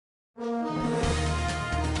President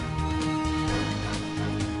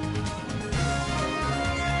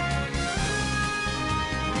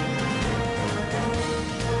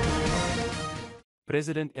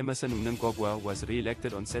Emmerson Mnangagwa was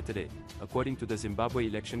re-elected on Saturday, according to the Zimbabwe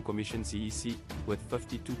Election Commission (ZEC), with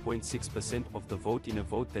 52.6% of the vote in a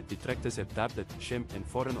vote that detractors have dubbed the sham and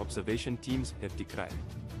foreign observation teams have decried.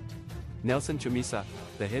 Nelson Chamisa,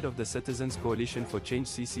 the head of the Citizens Coalition for Change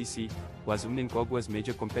 (CCC), was Mnangagwa's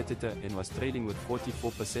major competitor and was trailing with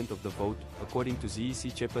 44% of the vote, according to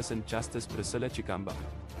ZEC chairperson Justice Priscilla Chikamba.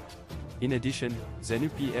 In addition,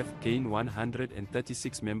 ZANU-PF gained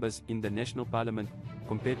 136 members in the national parliament,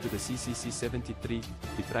 compared to the CCC 73,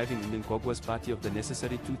 depriving Mnangagwa's party of the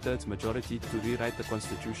necessary two-thirds majority to rewrite the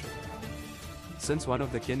constitution. Since one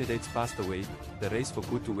of the candidates passed away, the race for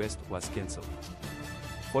Good to West was cancelled.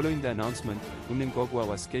 Following the announcement, Mnangagwa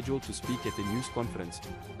was scheduled to speak at a news conference,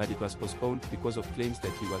 but it was postponed because of claims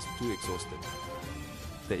that he was too exhausted.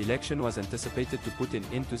 The election was anticipated to put an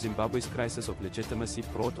end to Zimbabwe's crisis of legitimacy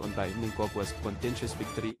brought on by Mnangagwa's contentious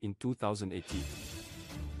victory in 2018.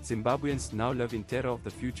 Zimbabweans now live in terror of the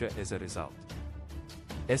future as a result.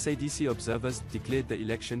 SADC observers declared the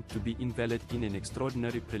election to be invalid in an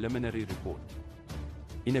extraordinary preliminary report.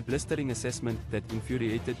 In a blistering assessment that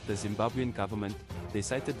infuriated the Zimbabwean government, they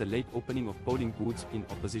cited the late opening of polling booths in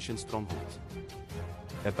opposition strongholds.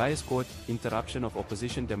 A biased court, interruption of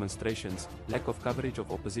opposition demonstrations, lack of coverage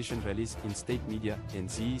of opposition rallies in state media, and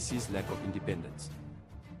ZEC's lack of independence.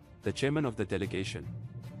 The chairman of the delegation,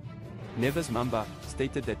 Neves Mamba,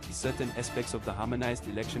 stated that certain aspects of the harmonized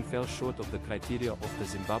election fell short of the criteria of the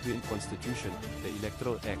Zimbabwean Constitution, the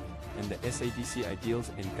Electoral Act, and the SADC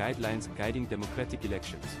ideals and guidelines guiding democratic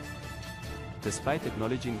elections. Despite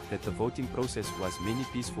acknowledging that the voting process was mainly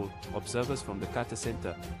peaceful, observers from the Carter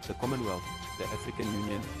Center, the Commonwealth, the African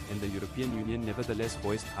Union, and the European Union nevertheless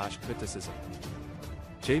voiced harsh criticism.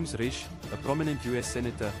 James Risch, a prominent U.S.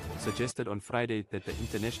 senator, suggested on Friday that the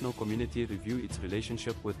international community review its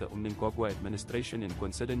relationship with the Mnangagwa administration and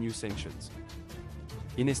consider new sanctions.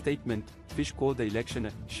 In a statement, Fish called the election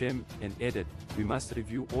a sham and added, "We must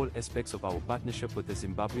review all aspects of our partnership with the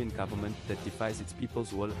Zimbabwean government that defies its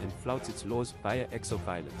people's will and flouts its laws via acts of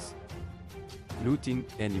violence, looting,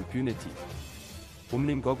 and impunity."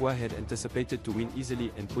 Mnangagwa had anticipated to win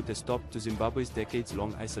easily and put a stop to Zimbabwe's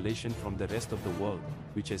decades-long isolation from the rest of the world,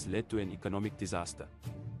 which has led to an economic disaster.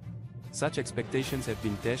 Such expectations have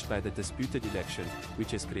been dashed by the disputed election,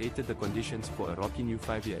 which has created the conditions for a rocky new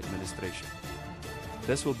 5-year administration.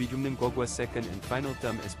 This will be Mnangagwa's second and final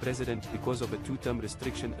term as president because of a 2-term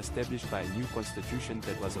restriction established by a new constitution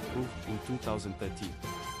that was approved in 2013.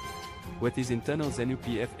 With his internal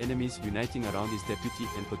ZANU-PF enemies uniting around his deputy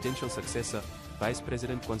and potential successor, Vice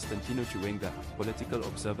President Constantino Chiwenga, political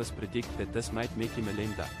observers predict that this might make him a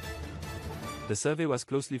lame duck. The survey was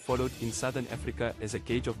closely followed in Southern Africa as a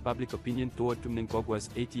gauge of public opinion toward Mnangagwa's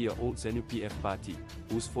 80-year-old ZANU-PF party,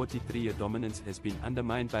 whose 43-year dominance has been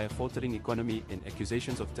undermined by a faltering economy and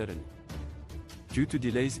accusations of tyranny. Due to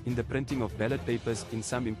delays in the printing of ballot papers in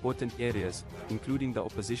some important areas, including the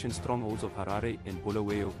opposition strongholds of Harare and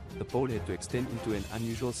Bulawayo, the poll had to extend into an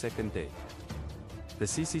unusual second day. The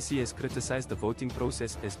CCC has criticized the voting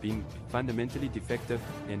process as being fundamentally defective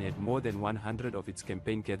and had more than 100 of its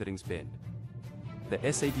campaign gatherings banned. The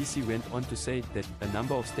SADC went on to say that a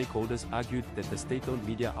number of stakeholders argued that the state-owned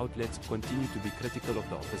media outlets continue to be critical of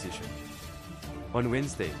the opposition. On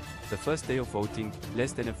Wednesday, the first day of voting,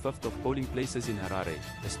 less than a fifth of polling places in Harare,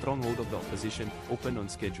 a stronghold of the opposition, opened on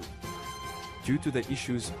schedule. Due to the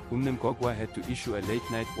issues, Mnangagwa had to issue a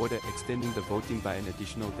late-night order extending the voting by an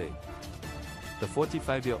additional day. The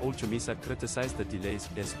 45-year-old Chamisa criticized the delays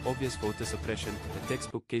as obvious voter suppression, a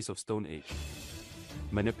textbook case of Stone Age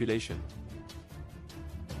manipulation.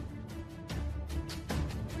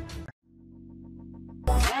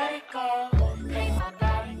 Let it go.